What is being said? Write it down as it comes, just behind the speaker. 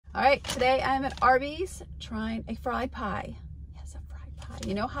All right, today I'm at Arby's trying a fried pie. Yes, a fried pie.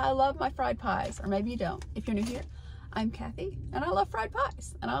 You know how I love my fried pies, or maybe you don't. If you're new here, I'm Kathy, and I love fried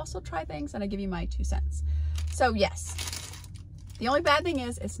pies. And I also try things, and I give you my 2 cents. So yes, the only bad thing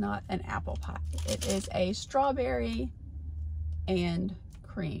is it's not an apple pie. It is a strawberry and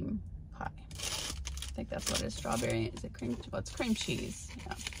cream pie. I think that's what it is. Strawberry, is it cream? Well, it's cream cheese.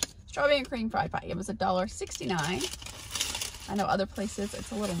 Yeah. Strawberry and cream fried pie. It was $1.69. I know other places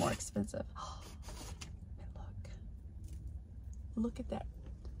it's a little more expensive. Oh, look at that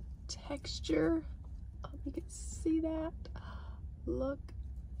texture. Oh, you can see that. Look.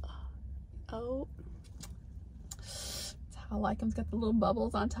 Oh, that's how I like them. It's got the little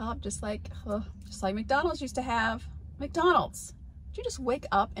bubbles on top, just like McDonald's used to have. McDonald's, did you just wake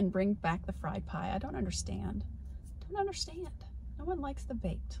up and bring back the fried pie? I don't understand. No one likes the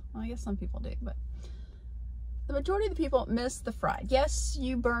baked. Well, I guess some people do, but the majority of the people miss the fried. Yes,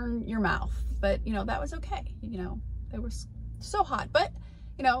 you burn your mouth, but you know, that was okay. You know, they were so hot, but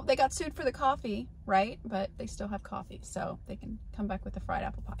you know, they got sued for the coffee, right? But they still have coffee, so they can come back with the fried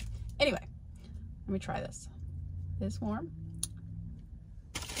apple pie. Anyway, let me try this. It's warm.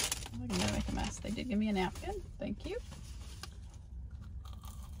 I'm gonna make a mess. They did give me a napkin. Thank you.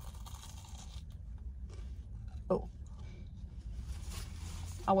 Oh,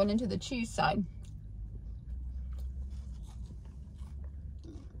 I went into the cheese side.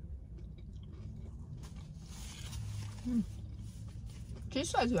 Cheese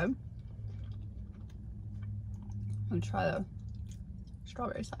side's good. I'm gonna try the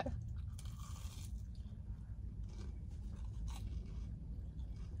strawberry side.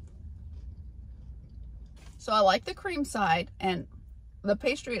 So I like the cream side, and the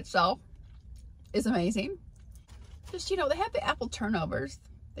pastry itself is amazing. Just, you know, they have the apple turnovers.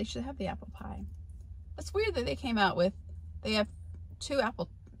 They should have the apple pie. It's weird that they came out with, they have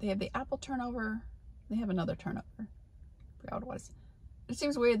they have the apple turnover, they have another turnover. I forgot what it was. It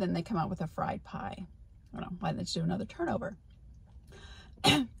seems weird then they come out with a fried pie. I don't know why they just do another turnover.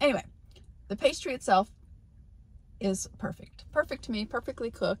 Anyway, the pastry itself is perfect. Perfect to me, perfectly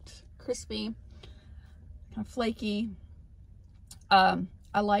cooked, crispy, kind of flaky. I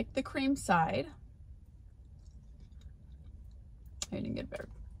like the cream side. I didn't get better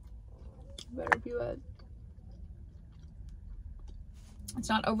view of it. It's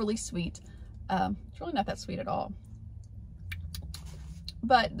not overly sweet. It's really not that sweet at all.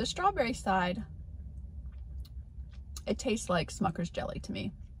 But the strawberry side, it tastes like Smucker's jelly to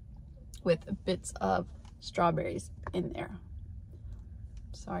me, with bits of strawberries in there.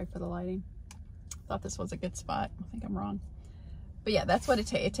 Sorry for the lighting. Thought this was a good spot. I think I'm wrong. But yeah, that's what it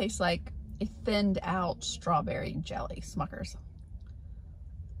tastes. It tastes like a thinned out strawberry jelly, Smucker's.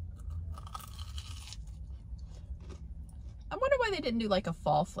 I wonder why they didn't do like a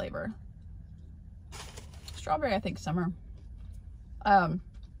fall flavor. Strawberry, I think summer.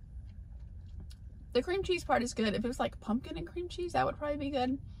 The cream cheese part is good. If it was like pumpkin and cream cheese, that would probably be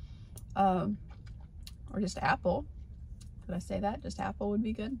good. Or just apple. Did I say that? Just apple would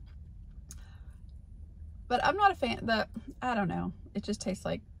be good. But I'm not a fan. I don't know. It just tastes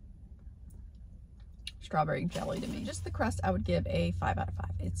like strawberry jelly to me. Just the crust, I would give a 5 out of 5.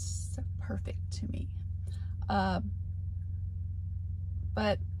 It's perfect to me.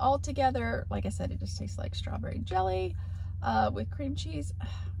 But all together, like I said, it just tastes like strawberry jelly with cream cheese.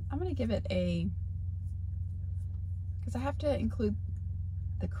 I'm going to give it a, because I have to include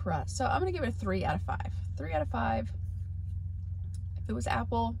the crust. So I'm going to give it a 3 out of 5. 3 out of 5. If it was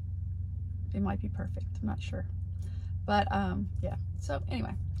apple, it might be perfect. I'm not sure. But yeah. So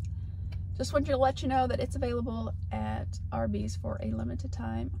anyway, just wanted to let you know that it's available at Arby's for a limited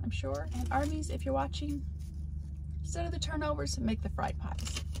time, I'm sure. And Arby's, if you're watching, instead of the turnovers, make the fried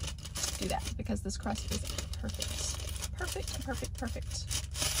pies. Do that, because this crust is perfect. Perfect.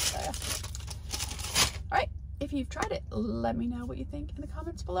 All right, if you've tried it, let me know what you think in the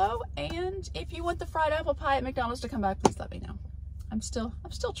comments below. And if you want the fried apple pie at McDonald's to come back, please let me know. I'm still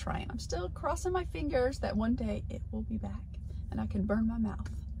trying. I'm still crossing my fingers that one day it will be back and I can burn my mouth.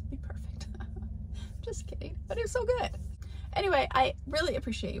 It'll be perfect. Just kidding, but it was so good. Anyway, I really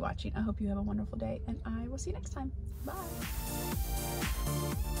appreciate you watching. I hope you have a wonderful day, and I will see you next time. Bye.